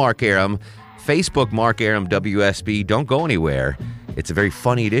at Mark Arum, Facebook Mark Arum WSB. Don't go anywhere. It's a very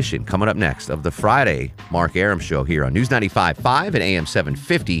funny edition coming up next of the Friday Mark Arum Show here on News 95.5 and AM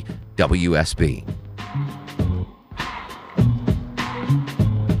 750 WSB.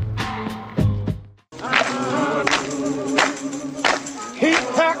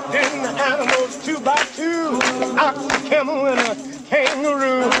 Ox, camel, and a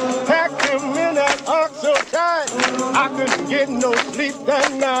kangaroo. Packed him in that ox so tight, I couldn't get no sleep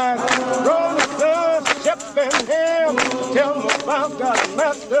that night. Rolling Stones, Shep and Ham, tell them about that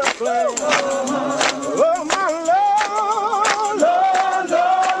master plan. Oh, my Lord, Lord,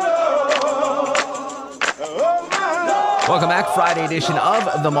 Lord, Lord. Oh, my Lord. Welcome back, Friday edition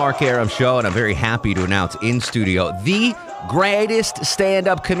of the Mark Arum Show, and I'm very happy to announce in studio the greatest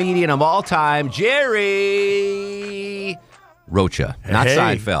stand-up comedian of all time, Jerry Rocha, not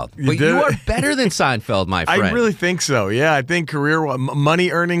Seinfeld. But you are better than Seinfeld, my friend. I really think so. Yeah, I think career, money,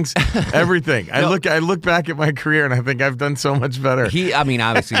 earnings, everything. I look back at my career and I think I've done so much better.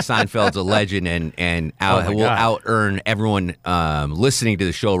 Obviously Seinfeld's a legend and will out-earn everyone listening to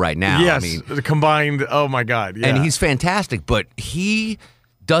the show right now. Yes, combined. Oh my God! Yeah. And he's fantastic, but he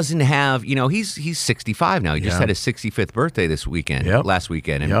doesn't have, he's 65 now. He just had his 65th birthday last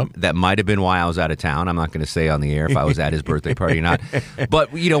weekend. And that might have been why I was out of town. I'm not going to say on the air if I was at his birthday party or not.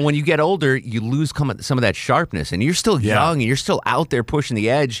 But, when you get older, you lose some of that sharpness. And you're still young and you're still out there pushing the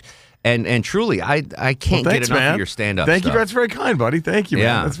edge. And truly, I can't get enough of your stand-up Thank stuff. you. That's very kind, buddy. Thank you,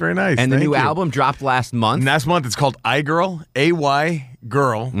 man. That's very nice. And the new album dropped last month. It's called I Girl, A-Y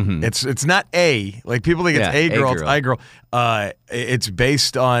Girl. Mm-hmm. It's not A. Like people think it's A Girl. It's I Girl. It's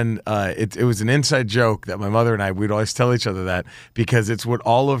based on it was an inside joke that my mother and we'd always tell each other that because it's what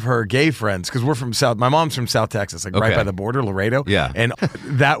all of her gay friends, because we're from my mom's from South Texas, right by the border, Laredo. Yeah. And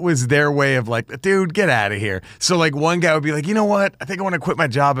that was their way of like, dude, get out of here. So like one guy would be like, you know what? I think I want to quit my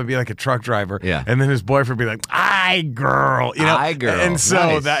job and be like a truck driver. Yeah. And then his boyfriend would be like, I Girl. I Girl. And so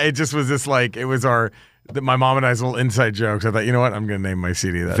nice. that it just was this like, it was my mom and I's little inside jokes. I thought, you know what? I'm going to name my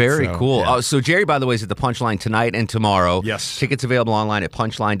CD that. Very cool. Yeah. So Jerry, by the way, is at the Punchline tonight and tomorrow. Yes. Tickets available online at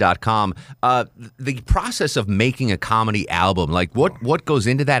punchline.com. The process of making a comedy album, like what goes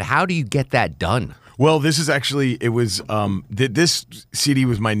into that? How do you get that done? Well, this is actually, it was, this CD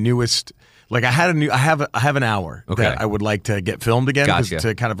was my newest. Like I have an hour that I would like to get filmed again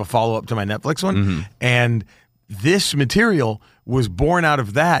to kind of a follow-up to my Netflix one. Mm-hmm. And this material was born out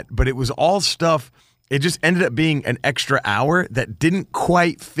of that, but it was all stuff. It just ended up being an extra hour that didn't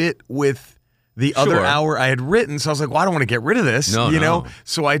quite fit with the other hour I had written. So I was like, well, I don't want to get rid of this, you know?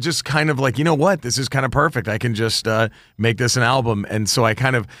 So I just kind of like, you know what? This is kind of perfect. I can just make this an album. And so I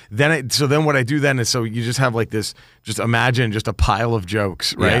kind of, then what I do then is, so you just have like this, just imagine just a pile of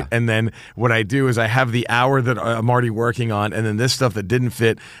jokes, right? Yeah. And then what I do is I have the hour that I'm already working on, and then this stuff that didn't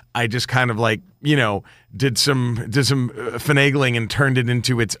fit, I just kind of like, did some finagling and turned it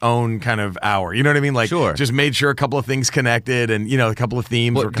into its own kind of hour. You know what I mean? Like, just made sure a couple of things connected, and a couple of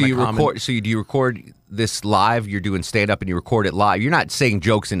themes were kind of common. So do you record this live? You're doing stand up and you record it live. You're not saying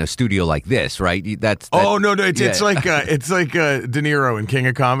jokes in a studio like this, right? No. It's like De Niro in King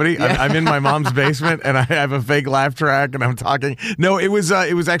of Comedy. Yeah. I'm in my mom's basement and I have a fake laugh track and I'm talking. No, it was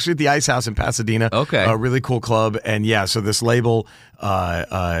actually at the Ice House in Pasadena. Okay, a really cool club. And yeah, so this label,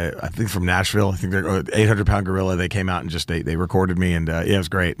 I think from Nashville. I think they're 800 Pound Gorilla. They came out and just they recorded me and it was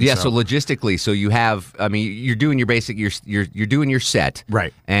great. Yeah. So logistically, so you have, I mean, you're doing your basic, you're doing your set,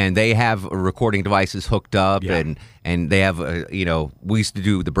 right? And they have recording devices hooked up, and they have we used to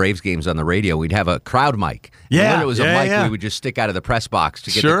do the Braves games on the radio. We'd have a crowd mic. Yeah, and when it was a mic we would just stick out of the press box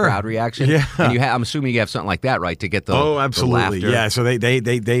to get the crowd reaction. Yeah, and I'm assuming you have something like that, right, to get the absolutely the laughter. Yeah. So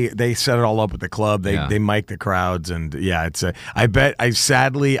they set it all up with the club. They mic the crowds and it's I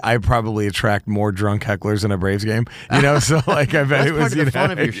probably attract more drunk hecklers in a Braves game. So like I bet it was part of the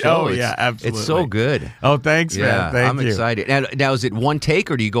fun of your show. Oh yeah, absolutely. It's so good. Oh, thanks, man. Thank I'm you. excited. Now is it one take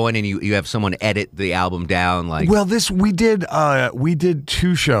or do you go in and you have someone edit the album down like? Well, we did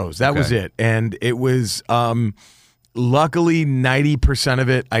 2 shows. That was it, and it was luckily 90% of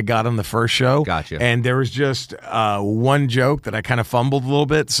it I got on the first show. Gotcha. And there was just one joke that I kind of fumbled a little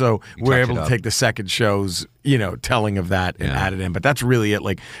bit, so we're able to take the second show's telling of that and add it in. But that's really it.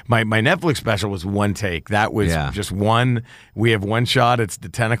 Like my Netflix special was one take. That was just one. We have one shot. It's the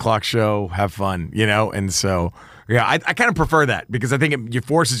 10 o'clock show. Have fun, and so. Yeah, I kind of prefer that because I think it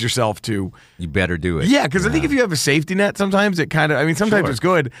forces yourself to. You better do it. Yeah, because I think if you have a safety net, sometimes it kind of. I mean, sometimes it's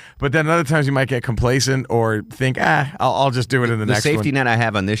good, but then other times you might get complacent or think, I'll just do it in the next one. The safety net I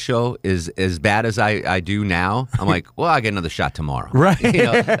have on this show is as bad as I do now. I'm like, well, I'll get another shot tomorrow. Right.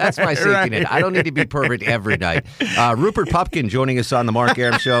 That's my safety net. I don't need to be perfect every night. Rupert Pupkin joining us on the Mark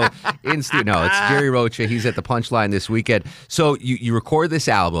Arum Show in studio. No, it's Jerry Rocha. He's at the Punchline this weekend. So you record this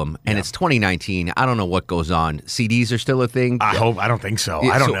album, and it's 2019. I don't know what goes on. CDs are still a thing. I don't think so.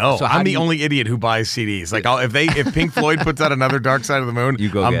 I don't know. So I'm the only idiot who buys CDs. Like if Pink Floyd puts out another Dark Side of the Moon,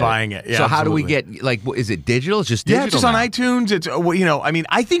 I'm buying it. Yeah, so how do we get is it digital? It's just digital. Yeah, just on iTunes. It's I mean,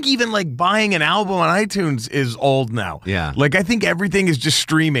 I think even like buying an album on iTunes is old now. Yeah. Like I think everything is just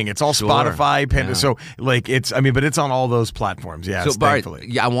streaming. It's all Spotify, Pandora. So like but it's on all those platforms. Yeah. So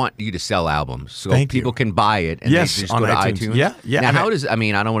thankfully. I want you to sell albums so people can buy it and they just go to iTunes. Yeah. Now I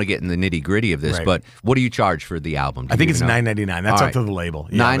mean, I don't want to get in the nitty gritty of this, but what do you charge for the album? I think it's $9.99. That's up to the label.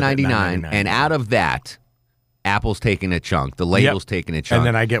 $9.99, and out of that, Apple's taking a chunk. The label's taking a chunk, and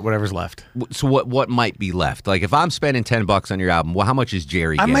then I get whatever's left. So what might be left? Like if I'm spending $10 on your album, well, how much is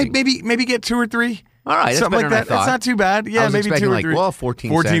Jerry getting? I might maybe get 2 or 3. All right, something like that. It's not too bad. Yeah, maybe 2 or 3. Well,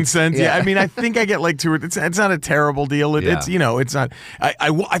 14 cents. Yeah, I mean, I think I get like 2 or. It's not a terrible deal. It's it's not.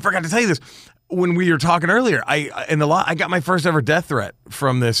 I forgot to tell you this. When we were talking earlier, I got my first ever death threat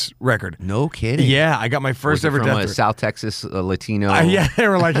from this record. No kidding. Yeah, I got my first ever death threat. South Texas Latino. Yeah, they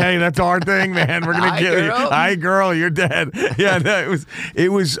were like, "Hey, that's our thing, man. We're gonna kill you. Hi, girl, you're dead." Yeah, no, it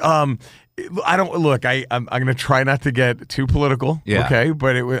was. I don't look. I'm gonna try not to get too political. Yeah. Okay,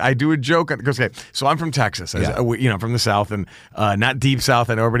 but I do a joke. Okay, so I'm from Texas. From the South and not deep South.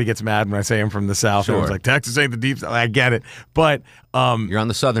 I know everybody gets mad when I say I'm from the South. Sure. I was like, Texas ain't the deep South. I get it, but. You're on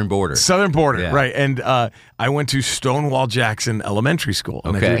the southern border. Right. And I went to Stonewall Jackson Elementary School.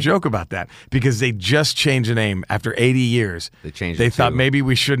 And I did a joke about that because they just changed the name after 80 years. They thought maybe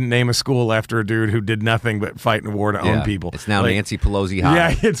we shouldn't name a school after a dude who did nothing but fight in a war to own people. It's now Nancy Pelosi High.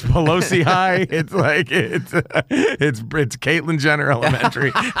 Yeah, it's Pelosi High. It's like it's Caitlyn Jenner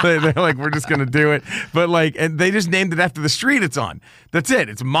Elementary. They're like, we're just gonna do it. But and they just named it after the street it's on. That's it.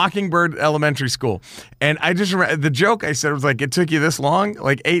 It's Mockingbird Elementary School. And I just remember the joke I said was like, it took you this long,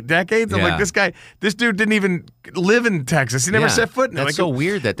 like 8 decades. I'm like, this dude didn't even live in Texas. He never set foot in it. That's so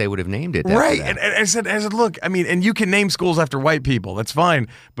weird that they would have named it. Right. And I said, look, I mean, and you can name schools after white people. That's fine.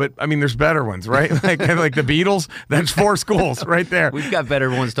 But I mean, there's better ones, right? like the Beatles. That's 4 schools right there. We've got better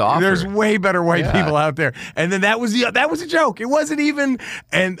ones to offer. There's way better white people out there. And then that was a joke. It wasn't even.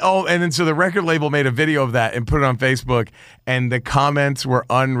 And then so the record label made a video of that and put it on Facebook. And the comments were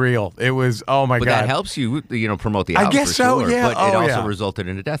unreal. It was, oh my God. But that helps you, promote the album. I guess so, yeah. But it also resulted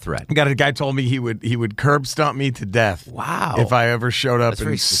in a death threat. A guy told me he would curb stomp me to death. Wow. If I ever showed up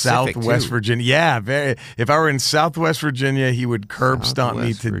in Southwest Virginia. Yeah, if I were in Southwest Virginia, he would curb stomp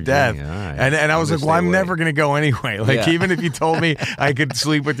me to death. Right. And I was like, well, I'm never going to go anyway. Like, even if you told me I could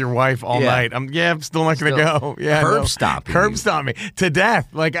sleep with your wife, life all night. I'm still not going to go. Yeah, curb stomp me to death.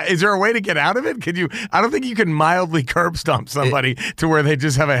 Like, is there a way to get out of it? Could you? I don't think you can mildly curb stomp somebody to where they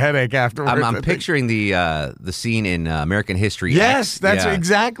just have a headache afterwards. I'm picturing the scene in American History. Yes, that's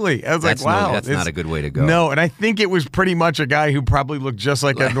exactly. I was like, wow, that's not a good way to go. No, and I think it was pretty much a guy who probably looked just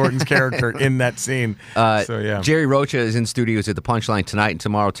like Ed Norton's character in that scene. Jerry Rocha is in studios at the Punchline tonight and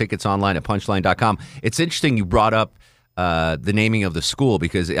tomorrow. Tickets online at punchline.com. It's interesting you brought up the naming of the school,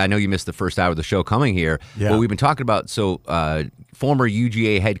 because I know you missed the first hour of the show coming here. Yeah. Well, we've been talking about, former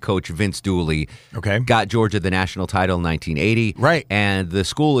UGA head coach Vince Dooley got Georgia the national title in 1980. Right. And the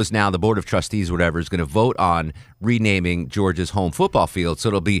school is now, the Board of Trustees, whatever, is going to vote on renaming Georgia's home football field. So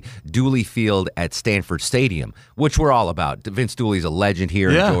it'll be Dooley Field at Stanford Stadium, which we're all about. Vince Dooley's a legend here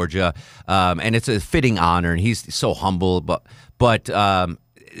in Georgia, and it's a fitting honor, and he's so humble. But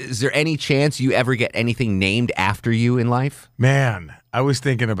is there any chance you ever get anything named after you in life? Man, I was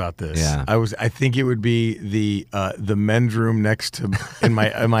thinking about this. Yeah. I think it would be the men's room next to in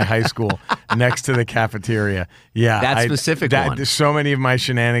my high school, next to the cafeteria. Yeah, that specific one. So many of my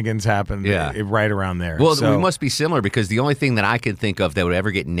shenanigans happened. Right around there. Well, we must be similar, because the only thing that I can think of that would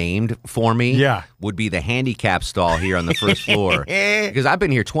ever get named for me, would be the handicap stall here on the first floor. Because I've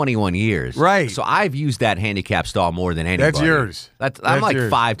been here 21 years. Right. So I've used that handicap stall more than anybody. That's yours. I'm like yours.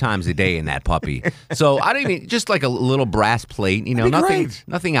 5 times a day in that puppy. So I don't even, just like a little brass plate,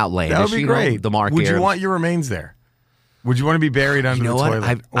 nothing outlandish. That would be great. The Mark Would you Arabs. want your remains there? Would you want to be buried under the toilet?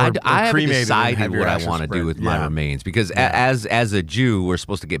 I haven't cremated decided what I want to do with my remains, because as a Jew, we're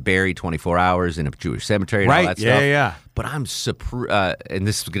supposed to get buried 24 hours in a Jewish cemetery and all that stuff. Yeah. But I'm and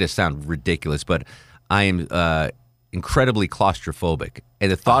this is going to sound ridiculous, but I am incredibly claustrophobic.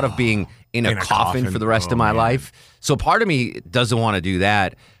 And the thought of being in a coffin for the rest of my life. So part of me doesn't want to do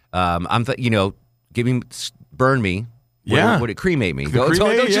that. Burn me. Would it cremate me? Don't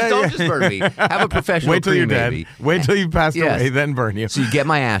just burn me. Have a professional Wait till you're cremate dead. me. Wait till you've passed away, then burn you. So you get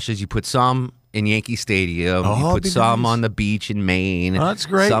my ashes, you put some in Yankee Stadium, you put some on the beach in Maine. Oh, that's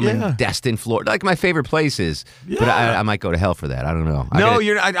great. Some in Destin, Florida. Like my favorite places. Yeah. But I might go to hell for that. I don't know.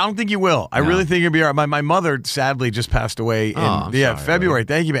 I don't think you will. I really think you'll be all right. My mother sadly just passed away in February.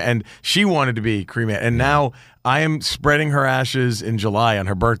 Thank you, man. And she wanted to be cremated. And now I am spreading her ashes in July on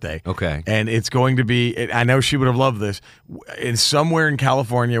her birthday. Okay. And it's going to be, I know she would have loved this, it's somewhere in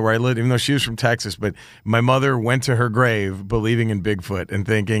California where I lived, even though she was from Texas, but my mother went to her grave believing in Bigfoot and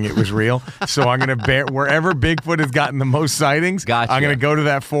thinking it was real. So I'm going to wherever Bigfoot has gotten the most sightings, gotcha. I'm going to go to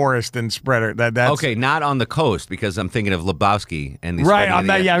that forest and spread her. That's okay, not on the coast, because I'm thinking of Lebowski and these. Right, I'm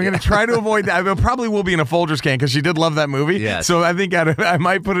going to try to avoid that. I probably will be in a Folgers can, because she did love that movie. Yes. So I think I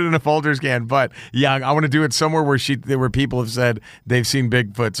might put it in a Folgers can. But yeah, I want to do it somewhere where people have said they've seen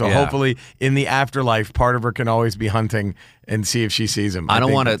Bigfoot. So hopefully in the afterlife, part of her can always be hunting and see if she sees him. I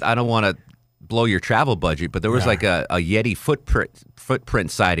don't want to blow your travel budget, but there was like a Yeti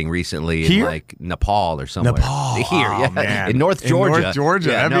footprint sighting recently in like Nepal or somewhere. Man. In North Georgia. In North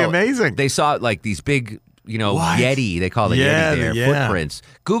Georgia, that'd be amazing. They saw like these big, Yeti. They call it Yeti there. Footprints.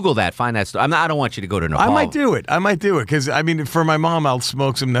 Google that. Find that story. I don't want you to go to Nepal. I might do it because for my mom, I'll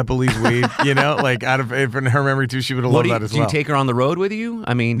smoke some Nepalese weed. Like out of in her memory too, she would have loved that as well. Do you take her on the road with you?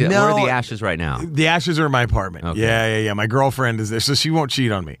 I mean, where are the ashes right now? The ashes are in my apartment. Okay. Yeah. My girlfriend is there, so she won't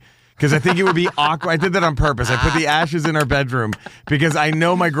cheat on me. Because I think it would be awkward. I did that on purpose. I put the ashes in our bedroom because I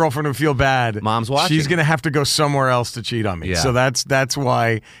know my girlfriend would feel bad. Mom's watching. She's going to have to go somewhere else to cheat on me. Yeah. So that's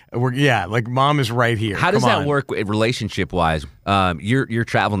why mom is right here. How does that work relationship wise? You're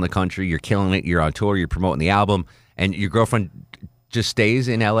traveling the country, you're killing it, you're on tour, you're promoting the album, and your girlfriend just stays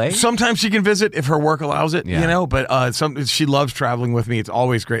in LA? Sometimes she can visit if her work allows it, but she loves traveling with me. It's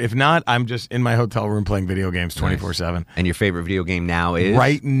always great. If not, I'm just in my hotel room playing video games 24/7. And your favorite video game now is?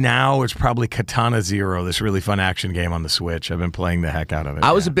 Right now, it's probably Katana Zero, this really fun action game on the Switch. I've been playing the heck out of it.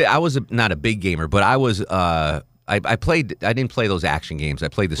 I was not a big gamer, but I was I didn't play those action games. I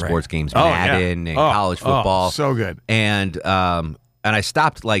played the sports games, Madden and college football. So good. And I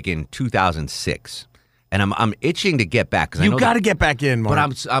stopped like in 2006. And I'm itching to get back. You got to get back in, Mark. But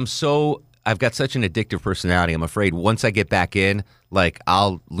I've got such an addictive personality. I'm afraid once I get back in,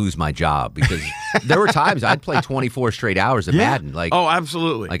 I'll lose my job, because there were times I'd play 24 straight hours of Madden.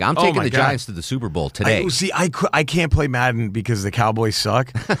 Absolutely. I'm taking the Giants to the Super Bowl today. I can't play Madden because the Cowboys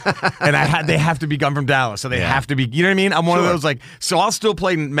suck, and they have to be gone from Dallas, so they have to be. You know what I mean? I'm one of those so I'll still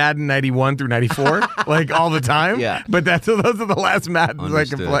play Madden 91 through 94 all the time. Yeah. But those are the last Maddens I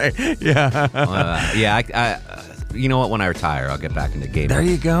can play. Yeah. You know what? When I retire, I'll get back into gaming. There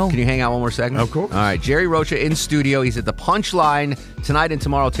you go. Can you hang out one more second? Of course. All right. Jerry Rocha in studio. He's at the Punchline tonight and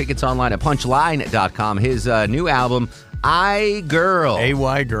tomorrow. Tickets online at punchline.com. His new album, iGirl.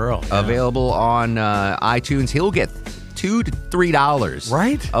 AY Girl. Yeah. Available on iTunes. He'll get $2 to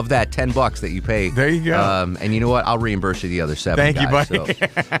 $3 of that $10 that you pay. There you go. And you know what? I'll reimburse you the other $7. Thank you, buddy. So,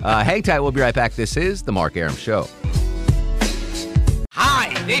 hang tight. We'll be right back. This is The Mark Arum Show.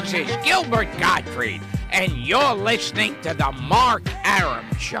 Hi, this is Gilbert Gottfried, and you're listening to The Mark Arum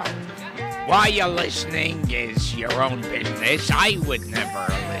Show. Why you're listening is your own business. I would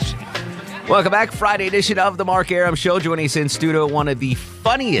never listen. Welcome back. Friday edition of The Mark Arum Show. Joining us in studio, one of the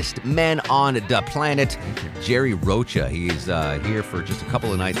funniest men on the planet, Jerry Rocha. He's here for just a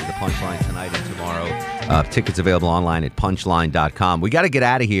couple of nights at the Punchline tonight and tomorrow. Tickets available online at punchline.com. We got to get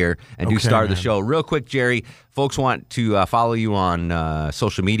out of here and do start of the show. Real quick, Jerry, folks want to follow you on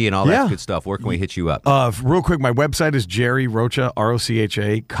social media and all that good stuff. Where can we hit you up? Real quick, my website is Jerry Rocha,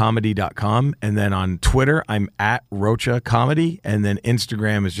 ROCHA, comedy.com. And then on Twitter, I'm at Rocha Comedy. And then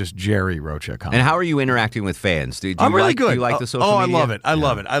Instagram is just Jerry Rocha Comedy. And how are you interacting with fans? I'm really good. Do you like the social media? I love it. I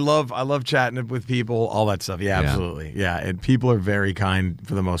love it. I love chatting with people, all that stuff. Yeah, absolutely. Yeah, and people are very kind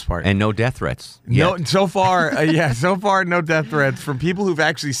for the most part. And no death threats. No, so far, so far, no death threats from people who've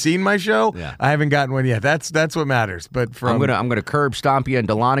actually seen my show. Yeah. I haven't gotten one yet. That's what matters. But from I'm gonna curb stomp you in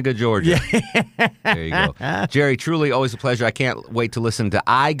Dahlonega, Georgia. Yeah. There you go, Jerry. Truly, always a pleasure. I can't wait to listen to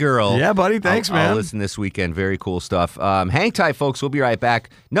iGirl. Yeah, buddy. Thanks, man. I'll listen this weekend. Very cool stuff. Hang tight, folks. We'll be right back.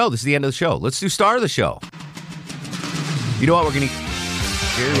 No, this is the end of the show. Let's do star of the show. You know what? We're gonna.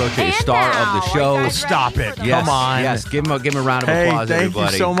 Jerry Rocha is star of the show. Stop it. Yes, come on. Yes, give him a round of applause, thank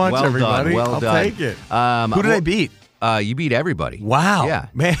everybody. You so much, well everybody. Done, well I'll done. Take it. Who did I beat? You beat everybody. Wow. Yeah.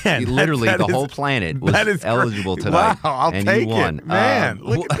 Man. Literally, the whole planet was eligible tonight. Wow, I'll and take you won. it. Man,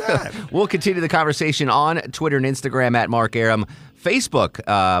 look at that. We'll continue the conversation on Twitter and Instagram at Mark Arum. Facebook,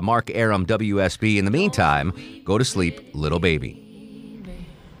 Mark Arum WSB. In the meantime, go to sleep, little baby.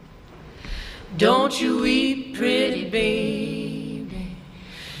 Don't you weep, pretty baby.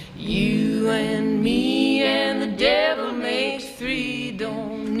 You and me and the devil makes three.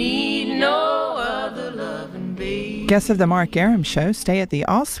 Don't need no other loving baby. Guests of the Mark Arum Show stay at the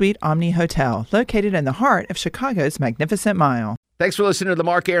All Suite Omni Hotel, located in the heart of Chicago's Magnificent Mile. Thanks for listening to the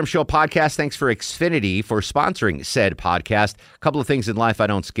Mark Arum Show podcast. Thanks for Xfinity for sponsoring said podcast. A couple of things in life I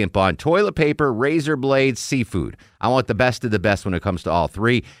don't skimp on. Toilet paper, razor blades, seafood. I want the best of the best when it comes to all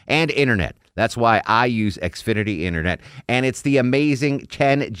three. And internet. That's why I use Xfinity Internet. And it's the amazing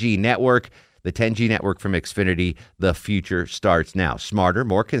 10G network. The 10G network from Xfinity. The future starts now. Smarter,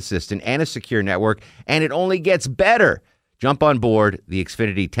 more consistent, and a secure network. And it only gets better. Jump on board the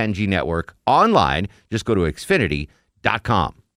Xfinity 10G network online. Just go to Xfinity.com.